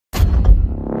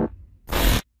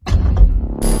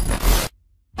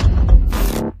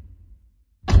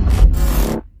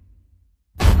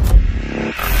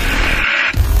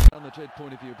Madrid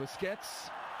point of view. Busquets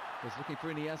was looking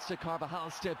for Iniesta. Carvajal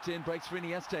stepped in, breaks for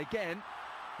Iniesta again.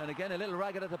 And again a little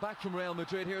ragged at the back from Real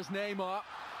Madrid. Here's Neymar.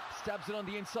 Stabs it on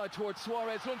the inside towards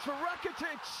Suarez. Runs for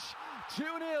Rakitic. 2-0.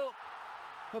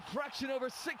 A fraction over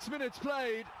 6 minutes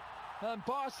played. And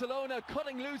Barcelona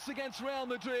cutting loose against Real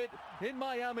Madrid in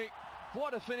Miami.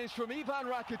 What a finish from Ivan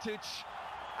Rakitic.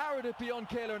 Arrowed it beyond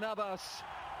Keylor Navas,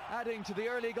 adding to the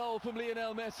early goal from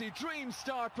Lionel Messi. Dream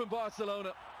start from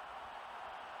Barcelona.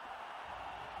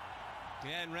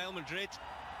 Yeah, and Real Madrid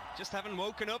just haven't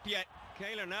woken up yet.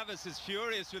 Keylor Navas is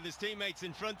furious with his teammates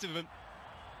in front of him.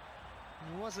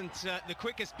 It wasn't the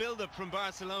quickest build-up from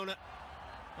Barcelona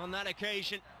on that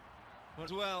occasion.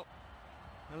 But well,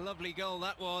 a lovely goal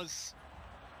that was.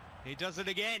 He does it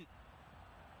again.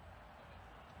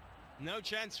 No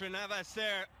chance for Navas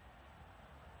there.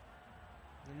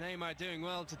 And Neymar doing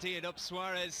well to tee it up.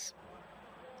 Suarez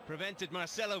prevented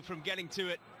Marcelo from getting to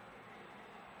it.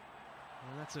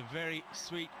 And that's a very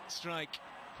sweet strike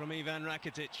from Ivan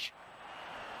Rakitic.